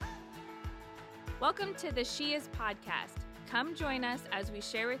Welcome to the She Is podcast. Come join us as we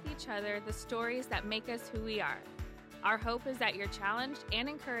share with each other the stories that make us who we are. Our hope is that you're challenged and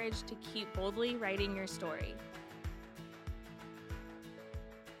encouraged to keep boldly writing your story.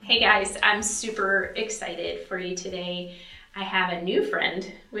 Hey guys, I'm super excited for you today. I have a new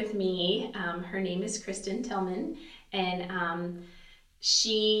friend with me. Her name is Kristen Tillman, and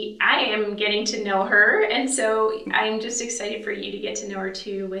I am getting to know her, and so I'm just excited for you to get to know her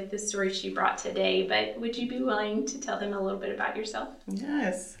too with the story she brought today. But would you be willing to tell them a little bit about yourself?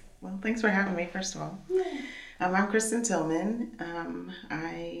 Yes. Well, thanks for having me, first of all. Yeah. I'm Kristen Tillman.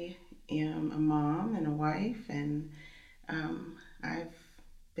 I am a mom and a wife, and I've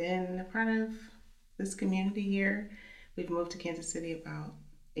been a part of this community here. We've moved to Kansas City about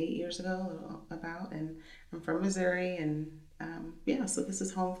 8 years ago, and I'm from Missouri, and so this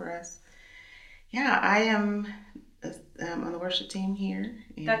is home for us. Yeah, I am on the worship team here.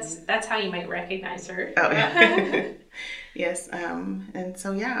 That's how you might recognize her. Oh, yeah. Yes, and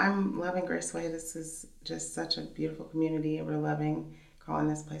so I'm loving Graceway. This is just such a beautiful community, and we're loving calling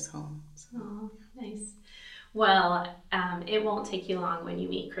this place home. So. Oh, nice. Well, it won't take you long when you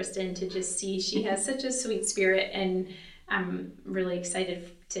meet Kristen to just see she has such a sweet spirit, and I'm really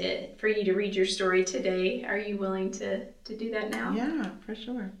excited for you to read your story today. Are you willing to do that now? Yeah, for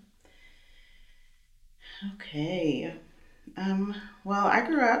sure. Okay. Well, I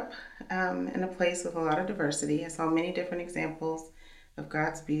grew up in a place with a lot of diversity. I saw many different examples of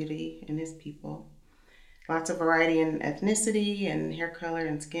God's beauty in His people. Lots of variety in ethnicity and hair color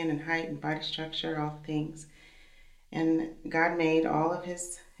and skin and height and body structure, all the things. And God made all of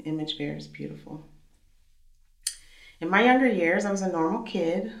His image bearers beautiful. In my younger years, I was a normal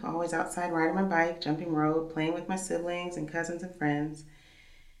kid, always outside riding my bike, jumping rope, playing with my siblings and cousins and friends.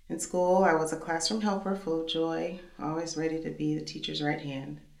 In school, I was a classroom helper full of joy, always ready to be the teacher's right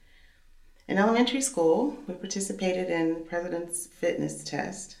hand. In elementary school, we participated in the President's Fitness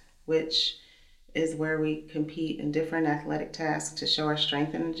Test, which is where we compete in different athletic tasks to show our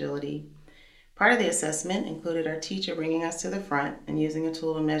strength and agility. Part of the assessment included our teacher bringing us to the front and using a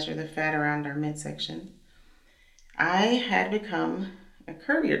tool to measure the fat around our midsection. I had become a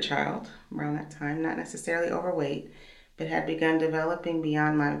curvier child around that time, not necessarily overweight, but had begun developing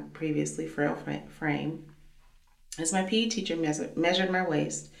beyond my previously frail frame. As my PE teacher measured my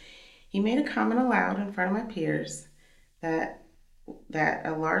waist, he made a comment aloud in front of my peers that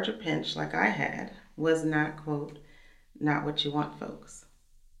a larger pinch like I had was not, quote, not what you want, folks.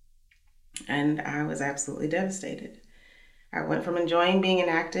 And I was absolutely devastated. I went from enjoying being an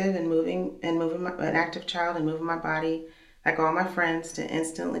active child and moving my body like all my friends to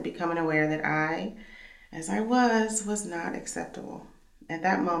instantly becoming aware that I, as I was not acceptable. At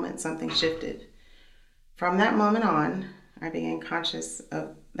that moment, something shifted. From that moment on, I began conscious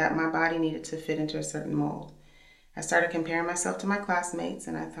of that my body needed to fit into a certain mold. I started comparing myself to my classmates,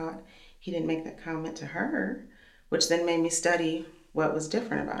 and I thought he didn't make that comment to her, which then made me study what was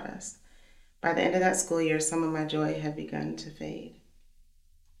different about us. By the end of that school year, some of my joy had begun to fade.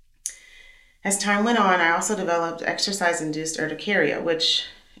 As time went on, I also developed exercise-induced urticaria, which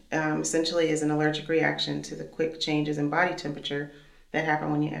essentially is an allergic reaction to the quick changes in body temperature that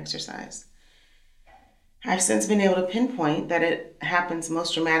happen when you exercise. I've since been able to pinpoint that it happens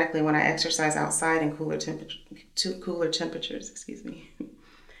most dramatically when I exercise outside in cooler temperatures.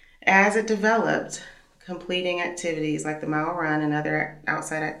 As it developed, completing activities like the mile run and other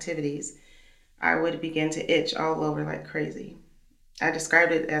outside activities, I would begin to itch all over like crazy. I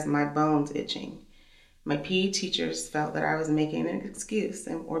described it as my bones itching. My PE teachers felt that I was making an excuse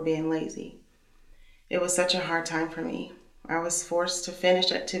or being lazy. It was such a hard time for me. I was forced to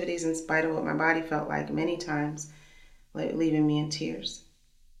finish activities in spite of what my body felt like many times, leaving me in tears.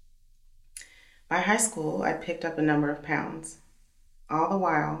 By high school, I picked up a number of pounds. All the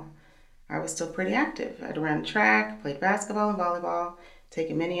while, I was still pretty active. I'd run track, played basketball and volleyball,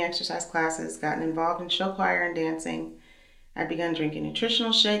 taken many exercise classes, gotten involved in show choir and dancing. I'd begun drinking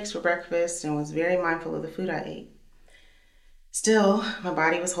nutritional shakes for breakfast and was very mindful of the food I ate. Still, my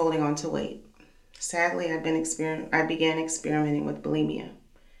body was holding on to weight. Sadly, I began experimenting with bulimia.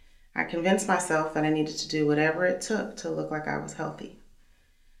 I convinced myself that I needed to do whatever it took to look like I was healthy.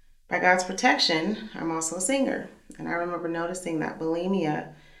 By God's protection, I'm also a singer, and I remember noticing that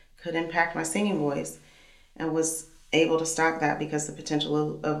bulimia could impact my singing voice and was able to stop that because the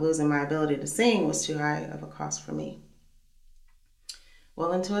potential of losing my ability to sing was too high of a cost for me.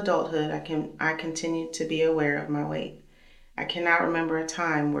 Well into adulthood, I continued to be aware of my weight. I cannot remember a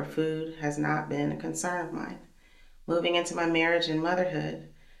time where food has not been a concern of mine. Moving into my marriage and motherhood,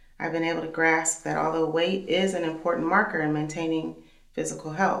 I've been able to grasp that although weight is an important marker in maintaining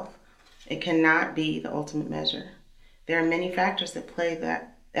physical health, It cannot be the ultimate measure. There are many factors at play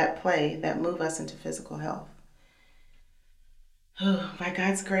that move us into physical health. By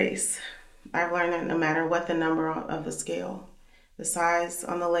God's grace, I've learned that no matter what the number of the scale, the size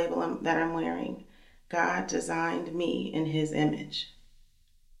on the label that I'm wearing, God designed me in His image.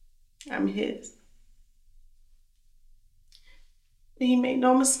 I'm His. He made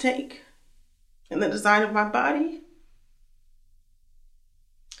no mistake in the design of my body.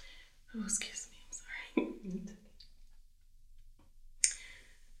 Oh, excuse me, I'm sorry.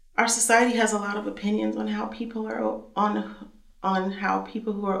 Our society has a lot of opinions on how people are on how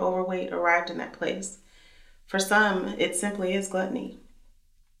people who are overweight arrived in that place. For some, it simply is gluttony.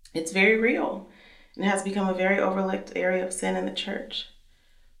 It's very real and has become a very overlooked area of sin in the church.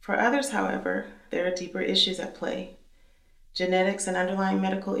 For others, however, there are deeper issues at play. Genetics and underlying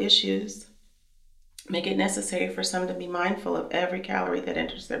medical issues make it necessary for some to be mindful of every calorie that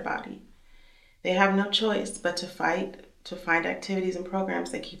enters their body. They have no choice but to find activities and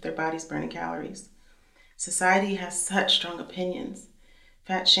programs that keep their bodies burning calories. Society has such strong opinions.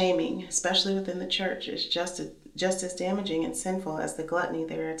 Fat shaming, especially within the church, is just as damaging and sinful as the gluttony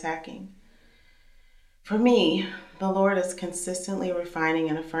they are attacking. For me, the Lord is consistently refining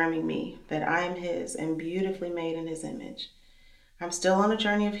and affirming me that I am His and beautifully made in His image. I'm still on a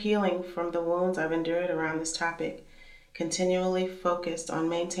journey of healing from the wounds I've endured around this topic, continually focused on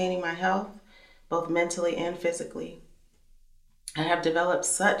maintaining my health, both mentally and physically. I have developed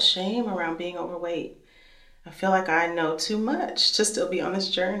such shame around being overweight. I feel like I know too much to still be on this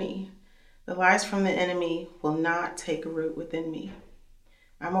journey. The lies from the enemy will not take root within me.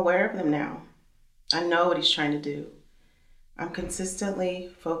 I'm aware of them now. I know what he's trying to do. I'm consistently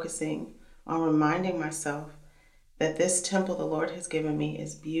focusing on reminding myself that this temple the Lord has given me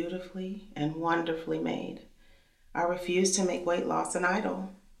is beautifully and wonderfully made. I refuse to make weight loss an idol.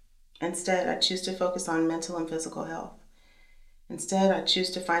 Instead, I choose to focus on mental and physical health. Instead, I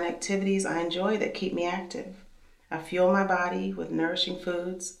choose to find activities I enjoy that keep me active. I fuel my body with nourishing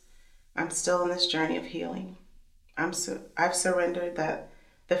foods. I'm still on this journey of healing. I've surrendered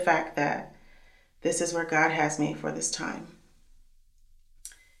the fact that this is where God has me for this time.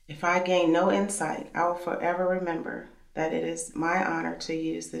 If I gain no insight, I will forever remember that it is my honor to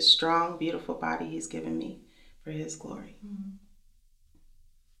use this strong, beautiful body He's given me for His glory.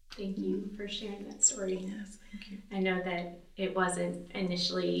 Thank you for sharing that story. Yes, thank you. I know that it wasn't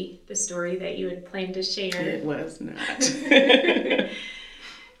initially the story that you had planned to share. It was not.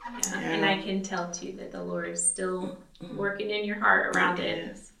 And I can tell too that the Lord is still working in your heart around it.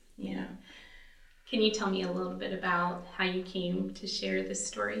 Yes. Yeah. Can you tell me a little bit about how you came to share this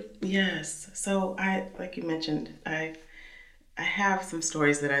story? Yes. So like you mentioned, I have some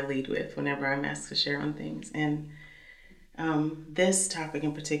stories that I lead with whenever I'm asked to share on things. And this topic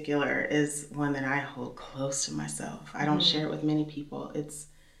in particular is one that I hold close to myself. I don't share it with many people. It's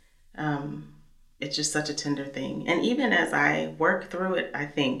just such a tender thing. And even as I work through it, I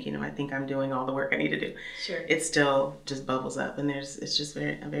think I'm doing all the work I need to do. Sure. It still just bubbles up, and it's just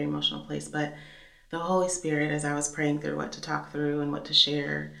a very emotional place. But the Holy Spirit, as I was praying through what to talk through and what to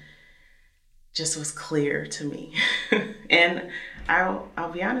share, just was clear to me. And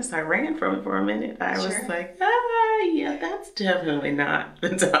I'll be honest, I ran from it for a minute. I was like, yeah, that's definitely not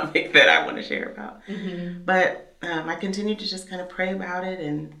the topic that I want to share about. Mm-hmm. But I continued to just kind of pray about it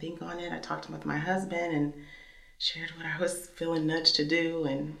and think on it. I talked with my husband and shared what I was feeling nudged to do.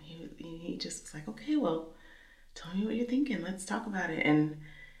 And he just was like, okay, well, tell me what you're thinking. Let's talk about it. And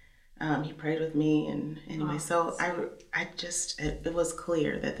he prayed with me. And anyway, so it was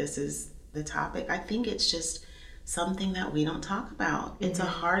clear that this is the topic. I think it's just something that we don't talk about. Mm-hmm. It's a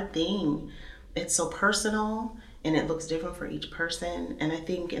hard thing. It's so personal and it looks different for each person. And I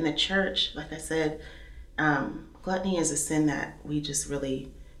think in the church, like I said, gluttony is a sin that we just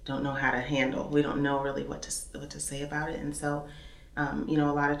really don't know how to handle. We don't know really what to say about it. And so, a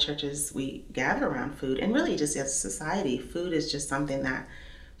lot of churches, we gather around food, and really just as a society, food is just something that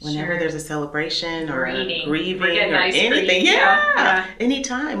whenever there's a celebration or grieving or anything,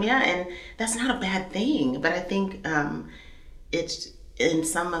 anytime, and that's not a bad thing. But I think it's in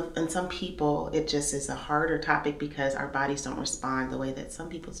some people, it just is a harder topic because our bodies don't respond the way that some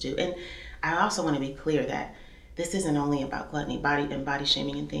people's do. And I also want to be clear that this isn't only about gluttony, body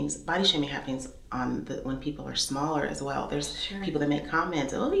shaming and things. Body shaming happens when people are smaller as well. There's people that make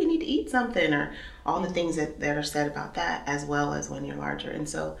comments, oh, you need to eat something, or all the things that are said about that, as well as when you're larger. And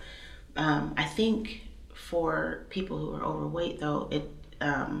so I think for people who are overweight, though,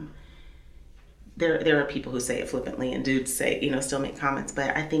 there are people who say it flippantly and do say, still make comments,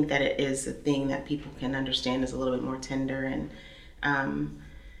 but I think that it is a thing that people can understand is a little bit more tender. And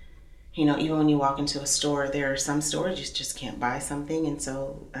even when you walk into a store, there are some stores you just can't buy something. And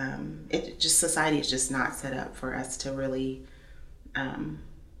so society is just not set up for us to really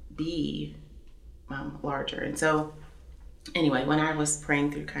be larger. And so anyway, when I was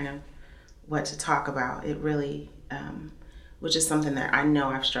praying through kind of what to talk about, it really was just something that I know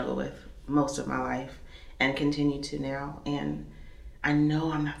I've struggled with most of my life and continue to now. And I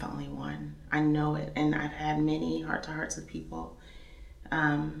know I'm not the only one. I know it. And I've had many heart-to-hearts with people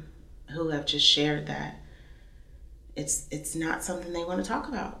who have just shared that it's not something they want to talk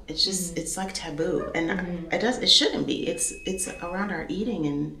about. It's just, it's like taboo. And it shouldn't be. It's around our eating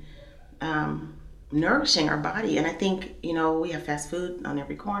and nourishing our body. And I think, we have fast food on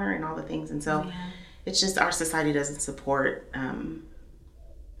every corner and all the things. And so it's just our society doesn't support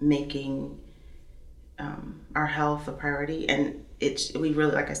making our health a priority. And we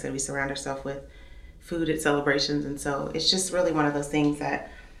really, like I said, we surround ourselves with food at celebrations. And so it's just really one of those things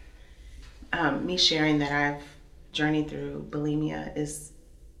that me sharing that I've journeyed through bulimia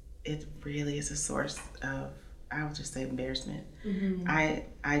it really is a source of, I would just say, embarrassment.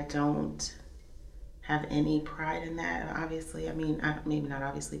 I don't have any pride in that, obviously. I mean, maybe not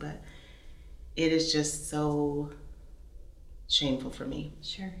obviously, but it is just so shameful for me.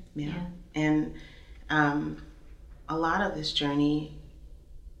 Sure. Yeah. And a lot of this journey,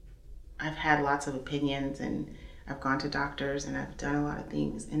 I've had lots of opinions, and I've gone to doctors, and I've done a lot of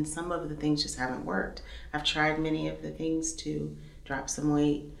things, and some of the things just haven't worked. I've tried many of the things to drop some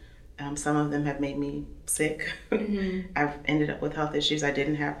weight. Some of them have made me sick. I've ended up with health issues I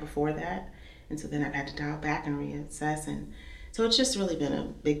didn't have before that. And so then I've had to dial back and reassess. And so it's just really been a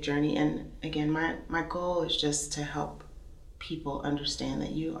big journey. And again, my goal is just to help people understand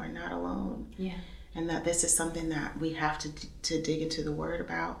that you are not alone. Yeah. And that this is something that we have to dig into the Word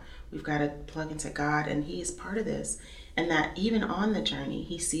about. We've got to plug into God, and He is part of this. And that even on the journey,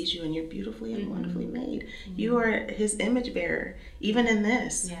 He sees you, and you're beautifully and wonderfully made. You are His image bearer, even in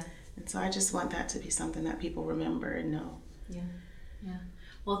this. Yeah. And so I just want that to be something that people remember and know. Yeah. Yeah.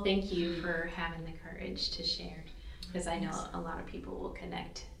 Well, thank you for having the courage to share, because I know a lot of people will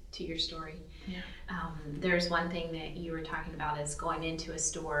connect to your story. Yeah. There's one thing that you were talking about is going into a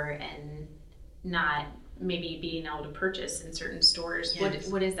store and not maybe being able to purchase in certain stores. Yes.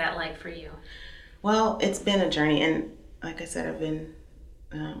 What is that like for you? Well, it's been a journey, and like I said, I've been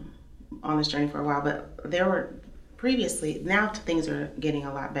on this journey for a while, but there were previously, now things are getting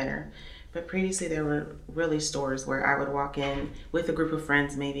a lot better, but previously there were really stores where I would walk in with a group of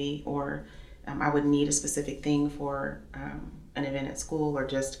friends maybe, or I would need a specific thing for an event at school or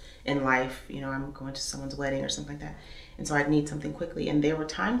just in life. I'm going to someone's wedding or something like that. And so I'd need something quickly. And there were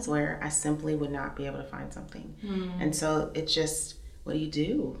times where I simply would not be able to find something. And so it's just, what do you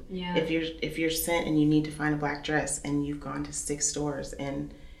do? Yeah. If you're sent and you need to find a black dress and you've gone to 6 stores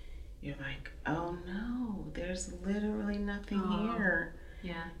and you're like, oh no, there's literally nothing here.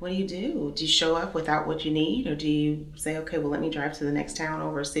 Yeah. What do you do? Do you show up without what you need? Or do you say, okay, well, let me drive to the next town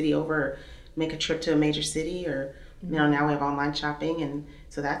over, city over, or make a trip to a major city? Or, now we have online shopping. And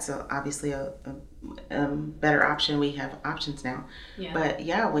so that's obviously a better option. We have options now. Yeah. But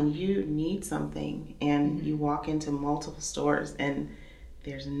yeah, when you need something and you walk into multiple stores and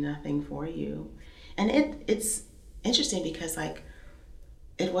there's nothing for you. And it's interesting because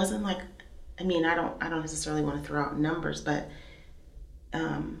it wasn't like, I don't necessarily want to throw out numbers, but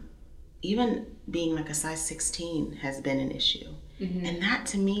even being like a size 16 has been an issue. And that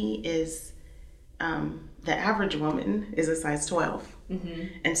to me is, the average woman is a size 12.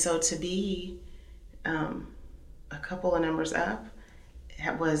 And so to be a couple of numbers up,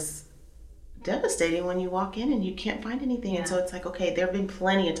 it was devastating when you walk in and you can't find anything. And so it's like, okay, there have been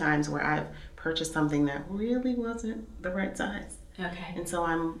plenty of times where I've purchased something that really wasn't the right size. Okay. And so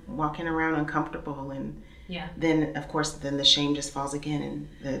I'm walking around uncomfortable, and then of course the shame just falls again, and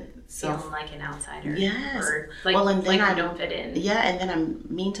the feeling like an outsider. Yes. Or and then you don't fit in. Yeah, and then I'm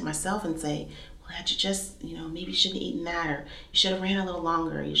mean to myself and say, well, had you just, maybe you shouldn't have eaten that, or you should have ran a little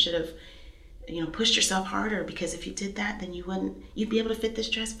longer, you should have pushed yourself harder, because if you did that, then you'd be able to fit this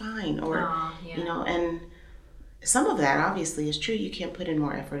dress fine. Or and some of that obviously is true. You can put in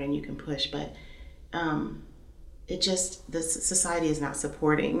more effort and you can push, but the society is not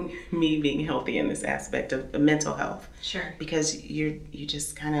supporting me being healthy in this aspect of mental health. Sure. Because you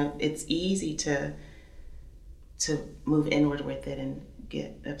just kind of, it's easy to move inward with it and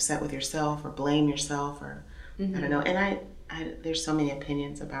get upset with yourself or blame yourself, or I don't know. And I there's so many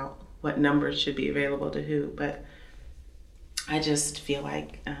opinions about what numbers should be available to who, but I just feel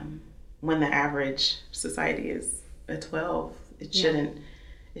like when the average society is a 12, it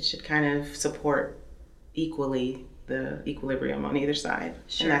should kind of support equally the equilibrium on either side.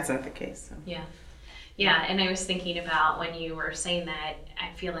 Sure. And that's not the case. So. Yeah, and I was thinking about when you were saying that,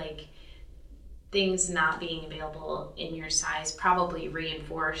 I feel like things not being available in your size probably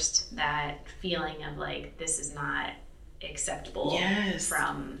reinforced that feeling of like, this is not acceptable. Yes.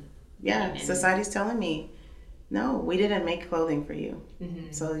 From society's telling me, no, we didn't make clothing for you.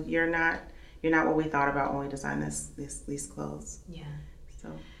 Mm-hmm. So you're not what we thought about when we designed these clothes. Yeah.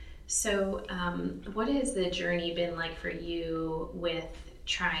 So what has the journey been like for you with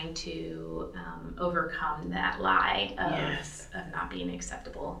trying to overcome that lie of not being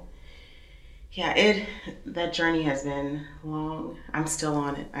acceptable? Yeah, that journey has been long. I'm still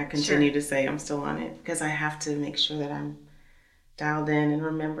on it. I continue to say I'm still on it because I have to make sure that I'm dialed in and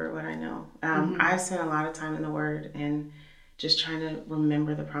remember what I know. I've spent a lot of time in the Word and just trying to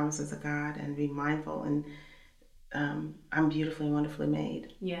remember the promises of God and be mindful. And I'm beautifully and wonderfully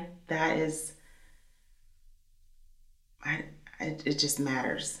made. Yeah. That is, it just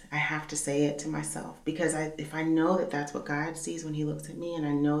matters. I have to say it to myself because if I know that that's what God sees when He looks at me, and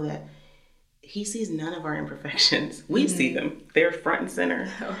I know that He sees none of our imperfections. We see them. They're front and center.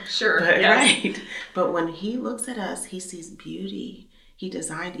 Oh, sure. But, right. But when He looks at us, He sees beauty. He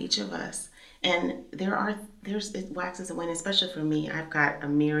designed each of us. And it waxes and wanes, especially for me. I've got a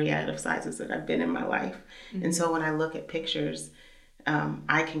myriad of sizes that I've been in my life. Mm-hmm. And so when I look at pictures,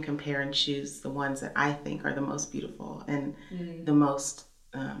 I can compare and choose the ones that I think are the most beautiful and the most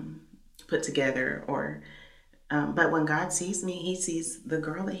put together. But when God sees me, He sees the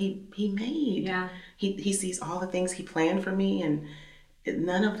girl that He made. Yeah. He sees all the things He planned for me, and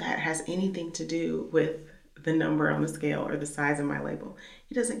none of that has anything to do with the number on the scale or the size of my label.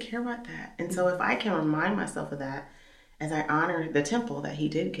 He doesn't care about that. And so if I can remind myself of that as I honor the temple that He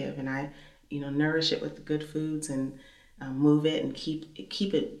did give, and I, nourish it with good foods and move it and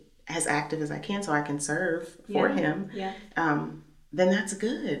keep it as active as I can so I can serve for Him, then that's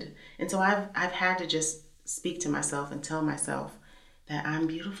good. And so I've had to just speak to myself and tell myself that I'm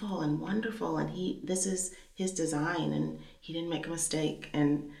beautiful and wonderful, and this is His design, and He didn't make a mistake.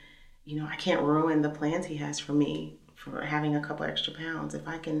 And I can't ruin the plans He has for me for having a couple extra pounds. If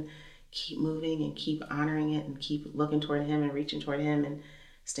I can keep moving and keep honoring it and keep looking toward Him and reaching toward Him and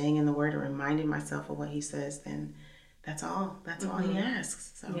staying in the Word and reminding myself of what He says, then that's all He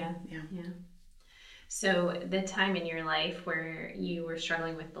asks. So yeah. So the time in your life where you were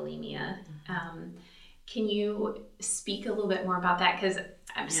struggling with bulimia, can you speak a little bit more about that? Because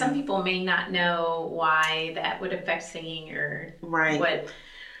some people may not know why that would affect singing or what.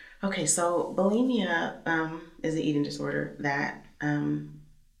 Okay, so bulimia is an eating disorder that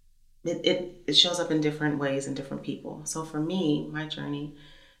it shows up in different ways in different people. So for me, my journey,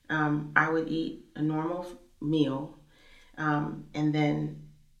 I would eat a normal meal, and then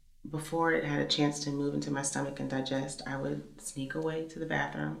before it had a chance to move into my stomach and digest, I would sneak away to the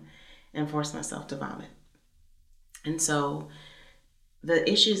bathroom and force myself to vomit. And so the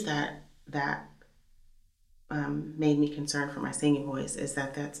issues that made me concerned for my singing voice is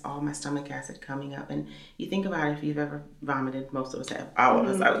that that's all my stomach acid coming up. And you think about it, if you've ever vomited, most of us have, all of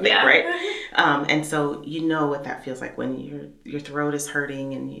us, I would think, right? And so you know what that feels like when your throat is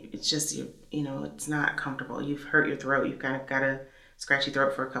hurting and it's just, it's not comfortable. You've hurt your throat. You've kind of got to scratch your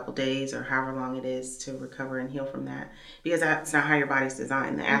throat for a couple days or however long it is to recover and heal from that, because that's not how your body's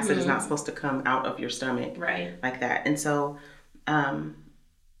designed. The acid is not supposed to come out of your stomach like that. And so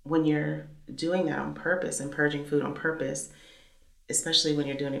when you're doing that on purpose and purging food on purpose, especially when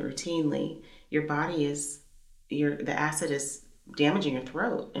you're doing it routinely, your body the acid is damaging your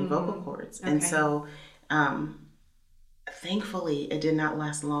throat and vocal cords. Okay. And so thankfully it did not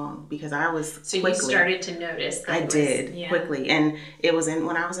last long, because I was quickly, you started to notice that I did quickly. And it was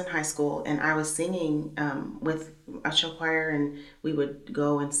when I was in high school, and I was singing with a show choir, and we would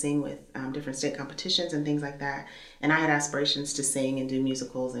go and sing with different state competitions and things like that. And I had aspirations to sing and do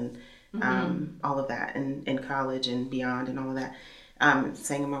musicals and all of that, and in college and beyond and all of that.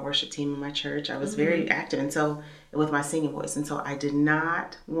 Sang in my worship team in my church. I was very active, and so with my singing voice, and so I did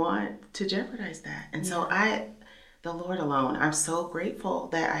not want to jeopardize that. And so the Lord alone, I'm so grateful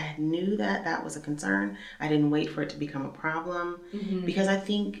that I knew that that was a concern. I didn't wait for it to become a problem, because I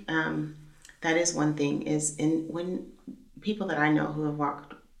think that is one thing, is when people that I know who have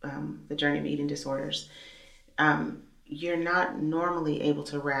walked the journey of eating disorders, you're not normally able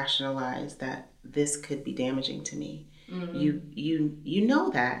to rationalize that this could be damaging to me. You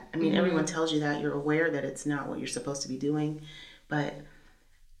know that. I mean, everyone tells you that. You're aware that it's not what you're supposed to be doing, but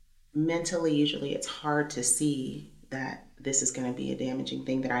mentally, usually it's hard to see that this is going to be a damaging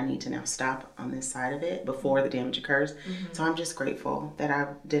thing, that I need to now stop on this side of it before the damage occurs. So I'm just grateful that I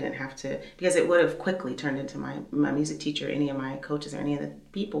didn't have to, because it would have quickly turned into my music teacher, any of my coaches or any of the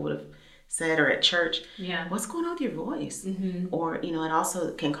people would have said, or at church, what's going on with your voice? Or, it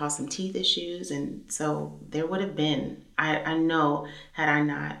also can cause some teeth issues. And so there would have been, I know, had I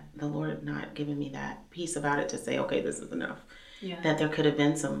not, the Lord not given me that peace about it to say, okay, this is enough, that there could have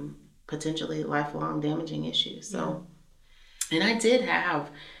been some potentially lifelong damaging issues. So, and I did have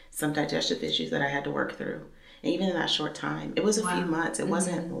some digestive issues that I had to work through. And even in that short time, it was a few months, it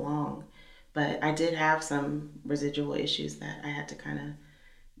wasn't long, but I did have some residual issues that I had to kind of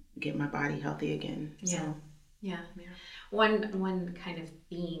get my body healthy again. One kind of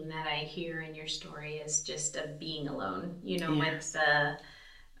theme that I hear in your story is just of being alone, with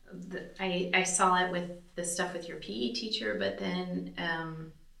I saw it with the stuff with your PE teacher, but then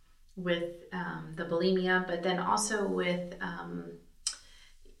with the bulimia, but then also with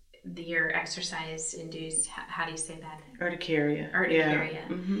your exercise-induced, how do you say that? Urticaria.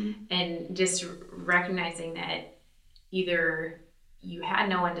 And just recognizing that either you had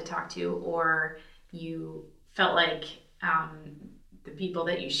no one to talk to, or you felt like the people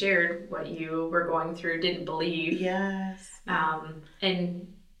that you shared what you were going through didn't believe.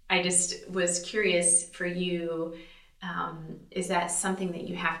 And I just was curious for you, is that something that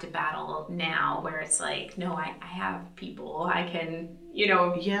you have to battle now, where it's like, no, I have people I can,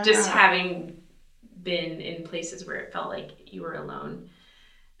 just having been in places where it felt like you were alone.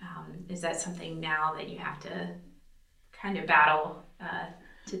 Is that something now that you have to kind of battle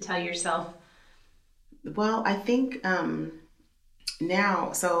to tell yourself? Well, I think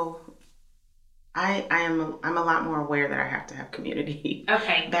now, so I'm a lot more aware that I have to have community.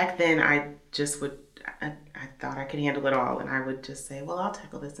 Okay. Back then, I just would, I thought I could handle it all, and I would just say, well, I'll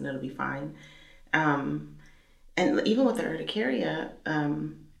tackle this and it'll be fine. And even with the urticaria,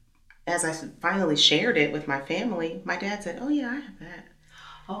 as I finally shared it with my family, my dad said, oh yeah, I have that.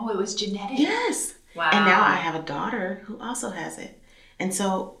 Oh, it was genetic? Yes. Wow. And now I have a daughter who also has it. And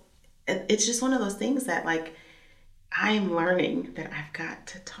so it's just one of those things that, like, I am learning that I've got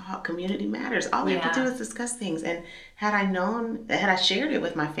to talk. Community matters. All I have to do is discuss things. And had I shared it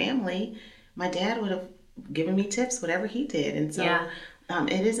with my family, my dad would have given me tips, whatever he did. And so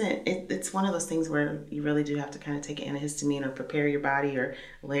it's one of those things where you really do have to kind of take antihistamine or prepare your body or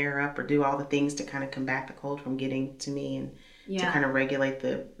layer up or do all the things to kind of combat the cold from getting to me, and to kind of regulate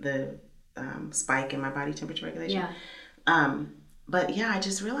the spike in my body temperature regulation. But I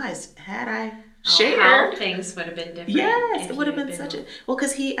just realized, had I shared, how things would have been different. Yes, it would have been such a, well,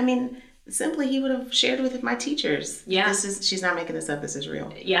 because he would have shared with my teachers. She's not making this up, this is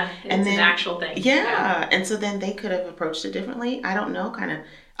real. It's an actual thing. And so then they could have approached it differently. I don't know,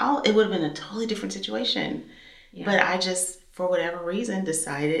 it would have been a totally different situation. But I just, for whatever reason,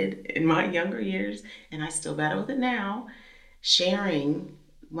 decided in my younger years, and I still battle with it now, sharing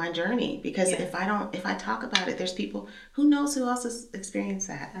my journey, because if I talk about it, there's people who knows who else has experienced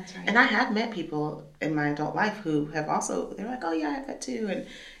that. That's right. And I have met people in my adult life who have also, they're like, oh yeah, I have that too, and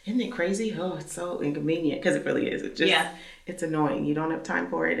isn't it crazy? Oh, it's so inconvenient, because it really is. It just it's annoying. You don't have time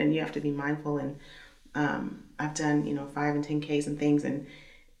for it, and you have to be mindful. And I've done 5 and 10Ks and things, and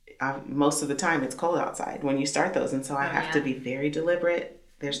most of the time it's cold outside when you start those, and so I have to be very deliberate.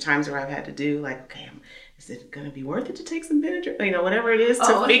 There's times where I've had to do like, okay, is it going to be worth it to take some Benadryl? Whatever it is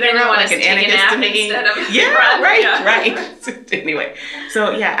to figure out, like an antihistamine. Right. Anyway,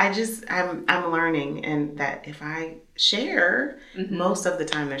 so I'm learning, and that if I share, most of the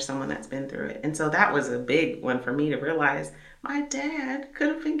time there's someone that's been through it. And so that was a big one for me to realize. My dad could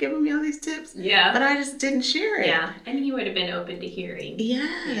have been giving me all these tips, but I just didn't share it. And he would have been open to hearing.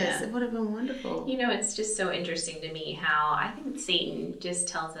 It would have been wonderful. It's just so interesting to me how I think Satan just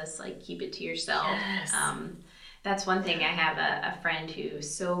tells us, like, keep it to yourself. That's one thing. I have a friend who's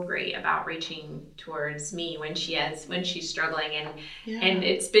so great about reaching towards me when she's struggling, and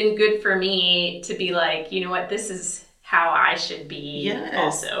it's been good for me to be like, you know what, this is how I should be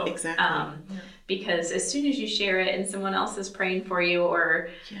also. Exactly. Because as soon as you share it and someone else is praying for you or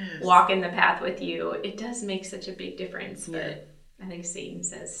walking the path with you, it does make such a big difference. But I think Satan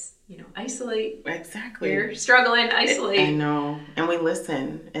says, isolate. Exactly. You're struggling, isolate. I know. And we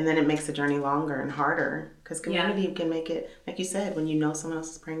listen, and then it makes the journey longer and harder, because community can make it, like you said, when you know someone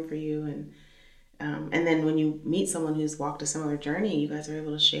else is praying for you, and then when you meet someone who's walked a similar journey, you guys are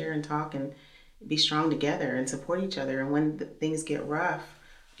able to share and talk and be strong together and support each other. And when things get rough,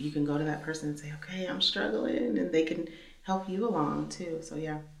 you can go to that person and say, okay, I'm struggling, and they can help you along too. So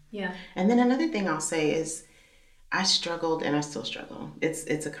yeah. Yeah. And then another thing I'll say is, I struggled, and I still struggle.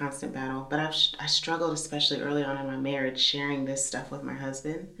 It's a constant battle, but I struggled, especially early on in my marriage, sharing this stuff with my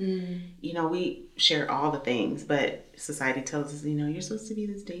husband. You know, we share all the things, but society tells us, you know, you're supposed to be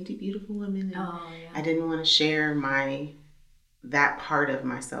this dainty, beautiful woman. And I didn't want to share that part of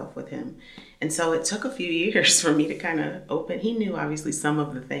myself with him. And so it took a few years for me to kind of open. He knew obviously some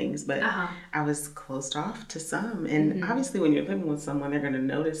of the things, but I was closed off to some. And obviously when you're living with someone, they're going to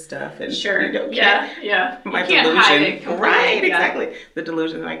notice stuff. And sure. You know, my you can't delusion. Hide it completely. Right, exactly. The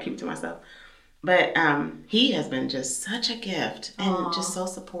delusion that I keep to myself. But he has been just such a gift and just so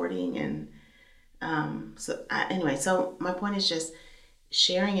supporting. And so my point is just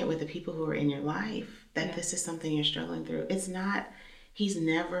sharing it with the people who are in your life, that this is something you're struggling through. It's not, he's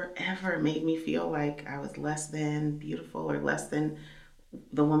never, ever made me feel like I was less than beautiful or less than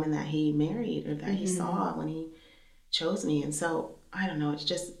the woman that he married or that he saw when he chose me. And so, I don't know, it's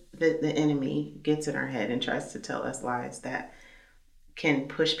just the enemy gets in our head and tries to tell us lies that can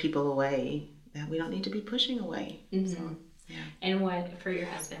push people away that we don't need to be pushing away. So, yeah. And what, for your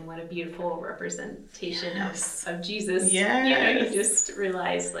husband, what a beautiful representation of Jesus. Yes. You know, you just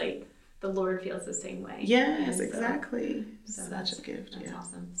realize, like, the Lord feels the same way. Yes, exactly. So such a gift. That's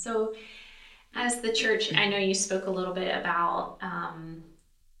awesome. So as the church, I know you spoke a little bit about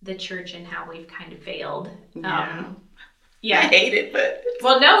the church and how we've kind of failed. I hate it, but...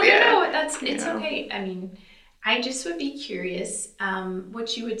 Well, no, it's okay. I mean, I just would be curious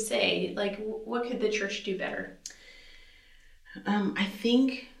what you would say. Like, what could the church do better? I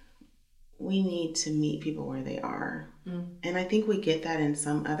think we need to meet people where they are. And I think we get that in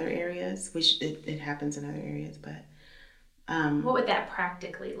some other areas, which it happens in other areas, but... what would that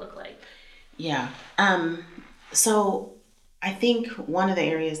practically look like? Yeah. So I think one of the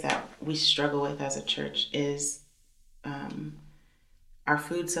areas that we struggle with as a church is our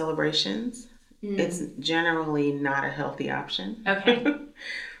food celebrations. It's generally not a healthy option. Okay.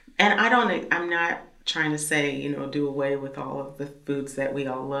 And I'm not trying to say, you know, do away with all of the foods that we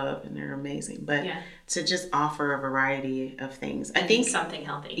all love and they're amazing, but to just offer a variety of things. I think something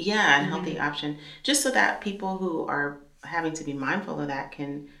healthy. Yeah, a healthy option, just so that people who are having to be mindful of that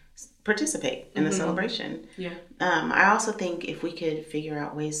can participate in the celebration. Yeah. I also think if we could figure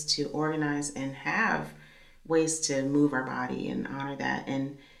out ways to organize and have ways to move our body and honor that.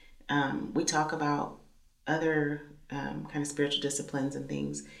 And we talk about other kind of spiritual disciplines and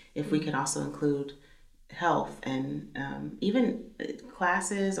things. If we could also include health and even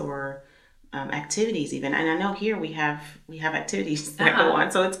classes or activities even. And I know here we have activities that go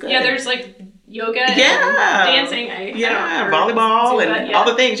on, so it's good. Yeah, there's like yoga and dancing. Volleyball and all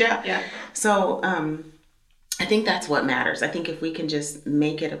the things. Yeah. So I think that's what matters. I think if we can just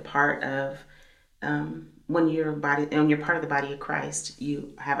make it a part of when you're part of the body of Christ,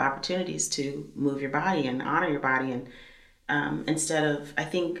 you have opportunities to move your body and honor your body. And instead of, I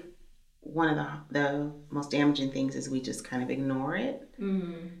think one of the most damaging things is we just kind of ignore it.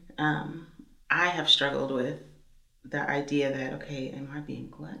 I have struggled with the idea that, okay, am I being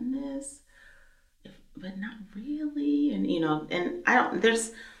gluttonous? But not really. And, you know, and I don't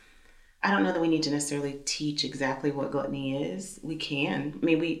know that we need to necessarily teach exactly what gluttony is. We can. I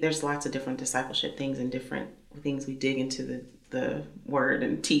mean, there's lots of different discipleship things and different things we dig into the word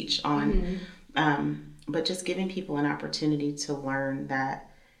and teach on. But just giving people an opportunity to learn that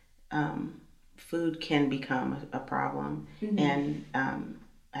food can become a problem, and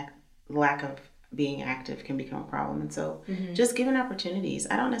lack of being active can become a problem. And so just giving opportunities.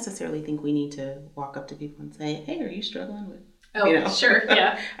 I don't necessarily think we need to walk up to people and say, hey, are you struggling with... Oh, you know? Sure,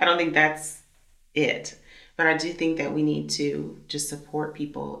 yeah. I don't think that's it. But I do think that we need to just support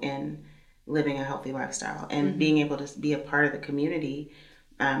people in living a healthy lifestyle and being able to be a part of the community.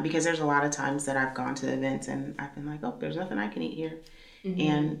 Because there's a lot of times that I've gone to events and I've been like, oh, there's nothing I can eat here.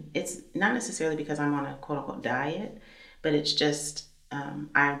 And it's not necessarily because I'm on a quote unquote diet, but it's just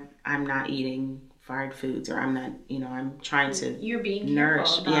I'm not eating fried foods, or I'm not, you know, I'm trying to You're being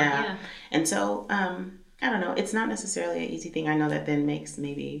nourish. Yeah. And so I don't know. It's not necessarily an easy thing. I know that then makes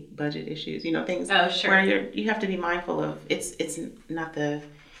maybe budget issues, you know, things where you have to be mindful of. It's not the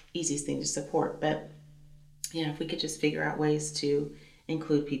easiest thing to support, but yeah, if we could just figure out ways to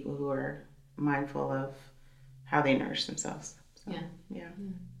include people who are mindful of how they nourish themselves. So, yeah.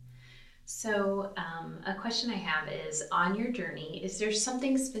 So a question I have is, on your journey, is there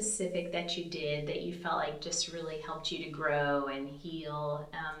something specific that you did that you felt like just really helped you to grow and heal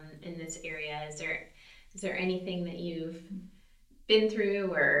in this area? Is there anything that you've been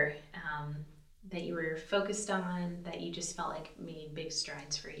through or that you were focused on that you just felt like made big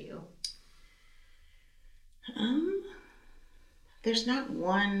strides for you? There's not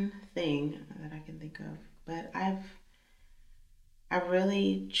one thing that I can think of But I've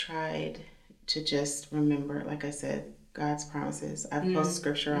really tried to just remember, like I said, God's promises. I've posted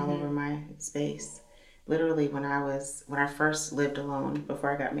scripture all over my space. Literally, when I first lived alone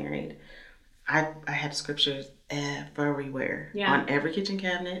before I got married, I had scriptures everywhere. Yeah. On every kitchen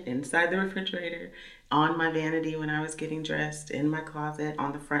cabinet, inside the refrigerator, on my vanity when I was getting dressed, in my closet,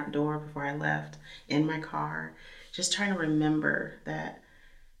 on the front door before I left, in my car. Just trying to remember that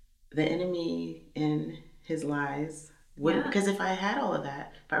the enemy in his lies would, because if I had all of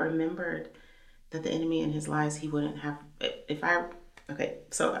that, if I remembered that the enemy in his lies, he wouldn't have,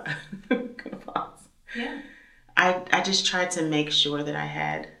 so I'm gonna pause. Yeah. I just tried to make sure that I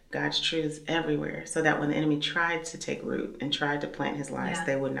had God's truths everywhere so that when the enemy tried to take root and tried to plant his lies,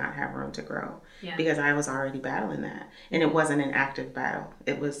 they would not have room to grow, because I was already battling that. And it wasn't an active battle.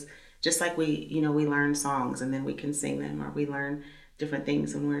 It was just like we learn songs and then we can sing them, or we learn different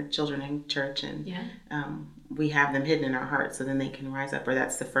things when we're children in church, and we have them hidden in our hearts so then they can rise up, or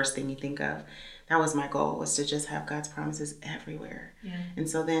that's the first thing you think of. That was my goal, was to just have God's promises everywhere. And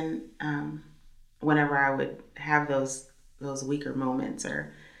so then whenever I would have those weaker moments,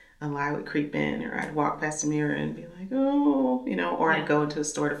 or a lie would creep in, or I'd walk past a mirror and be like, oh, or I'd go into a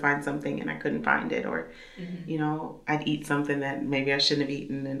store to find something and I couldn't find it, or I'd eat something that maybe I shouldn't have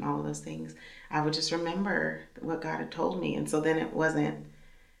eaten, and all of those things. I would just remember what God had told me. And so then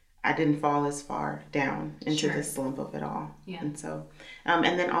I didn't fall as far down into the slump of it all. And so,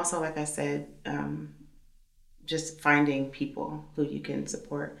 and then also, like I said, just finding people who you can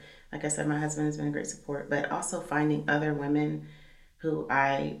support. Like I said, my husband has been a great support, but also finding other women who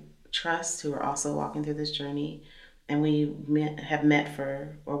I trust, who are also walking through this journey. And we have met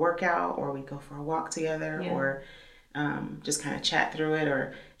for a workout, or we go for a walk together, or just kind of chat through it,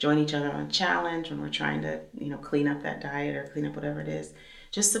 or join each other on a challenge when we're trying to, clean up that diet or clean up whatever it is.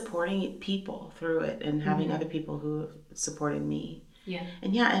 Just supporting people through it, and having other people who have supported me.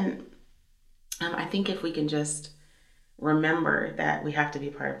 And I think if we can just remember that we have to be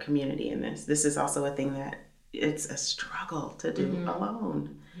part of community in this. This is also a thing that it's a struggle to do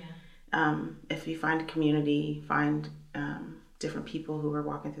alone. If you find a community, find different people who are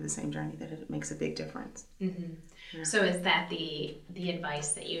walking through the same journey, that it makes a big difference. So is that the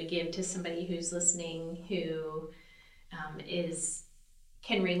advice that you would give to somebody who's listening, who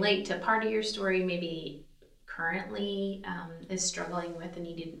can relate to part of your story, maybe currently is struggling with an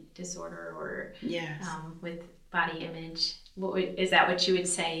eating disorder, or with body image? Is that what you would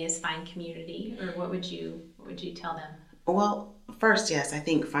say, is find community, or what would you tell them? Well, first, yes, I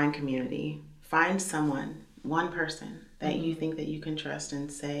think find community. Find someone, one person that you think that you can trust,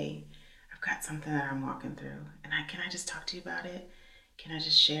 and say, I've got something that I'm walking through, and can I just talk to you about it? Can I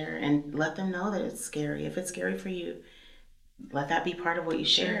just share? And let them know that it's scary. If it's scary for you, let that be part of what you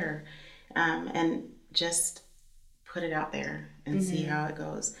share. And just put it out there and see how it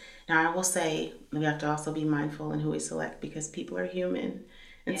goes. Now, I will say, we have to also be mindful in who we select, because people are human.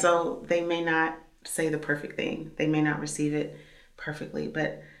 And so they may not say the perfect thing. They may not receive it perfectly.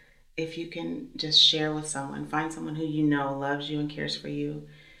 But if you can just share with someone, find someone who loves you and cares for you,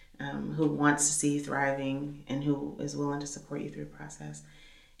 who wants to see you thriving, and who is willing to support you through the process.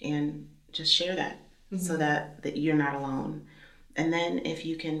 And just share that so that you're not alone. And then if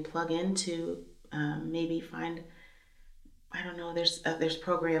you can plug into, maybe find, I don't know, there's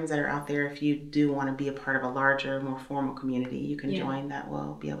programs that are out there. If you do want to be a part of a larger, more formal community, you can join, that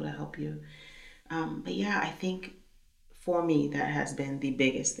will be able to help you. But I think for me, that has been the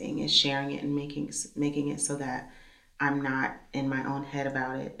biggest thing, is sharing it and making it so that I'm not in my own head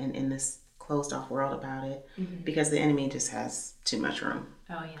about it and in this closed off world about it, because the enemy just has too much room.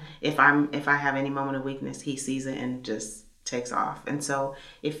 If I have any moment of weakness, he sees it and just takes off. And so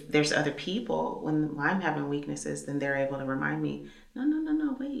if there's other people, when I'm having weaknesses, then they're able to remind me,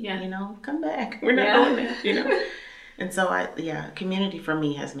 no, wait, come back. We're not doing that, And so community for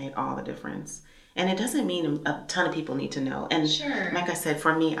me has made all the difference. And it doesn't mean a ton of people need to know. And like I said,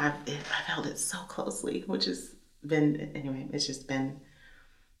 for me, I've held it so closely, which has been, it's just been,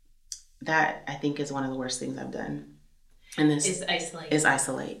 that I think is one of the worst things I've done. And this is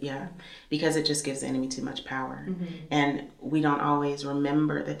isolate, because it just gives the enemy too much power. And we don't always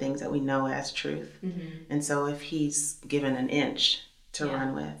remember the things that we know as truth. And so if he's given an inch to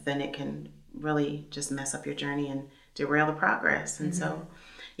run with, then it can really just mess up your journey and derail the progress. And so,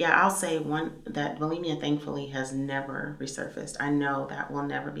 I'll say that bulimia thankfully has never resurfaced. I know that will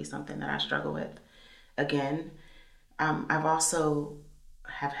never be something that I struggle with again. I've also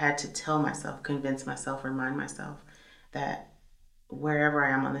have had to convince myself, remind myself that wherever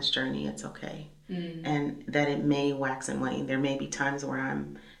I am on this journey, it's okay. And that it may wax and wane. There may be times where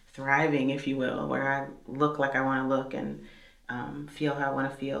I'm thriving, if you will, where I look like I want to look and feel how I want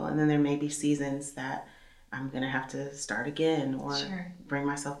to feel. And then there may be seasons that I'm going to have to start again or bring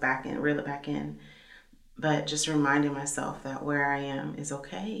myself back in, reel it back in. But just reminding myself that where I am is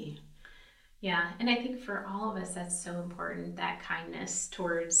okay. Yeah, and I think for all of us, that's so important, that kindness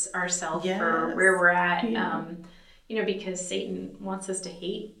towards ourselves for where we're at. Yeah. Because Satan wants us to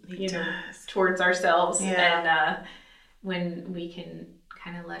hate, towards ourselves. Yeah. And when we can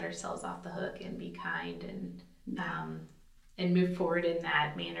kind of let ourselves off the hook and be kind and move forward in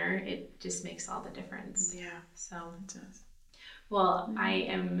that manner, it just makes all the difference. Yeah. So it does. Well, I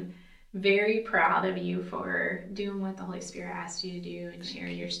am very proud of you for doing what the Holy Spirit asked you to do and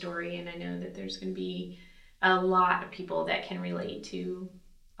sharing your story. And I know that there's going to be a lot of people that can relate to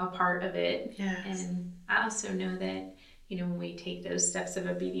a part of it. Yes. And I also know that, when we take those steps of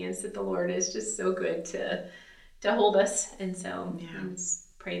obedience, that the Lord is just so good to hold us. And so I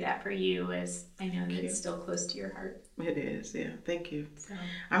just pray that for you, as I know that it's still close to your heart. It is. Yeah. Thank you. So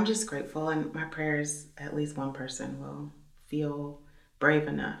I'm just grateful. And my prayer is at least one person will feel brave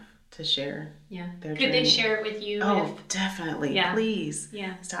enough to share their journey. Could they share it with you? Oh, definitely. Yeah. Please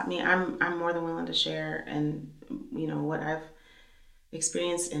stop me. I'm more than willing to share and what I've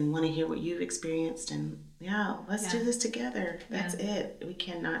experienced and want to hear what you've experienced, and let's do this together. That's it. We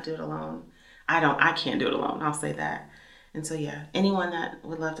cannot do it alone. I can't do it alone. I'll say that. And so anyone that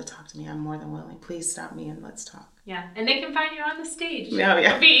would love to talk to me, I'm more than willing. Please stop me and let's talk. Yeah, and they can find you on the stage. Oh, yeah.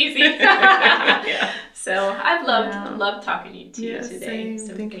 It'll be easy. So I've loved talking to you today. Same.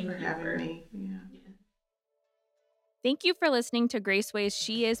 So thank you for having me. Yeah. Thank you for listening to Graceway's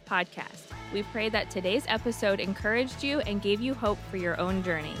She Is podcast. We pray that today's episode encouraged you and gave you hope for your own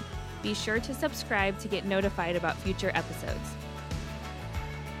journey. Be sure to subscribe to get notified about future episodes.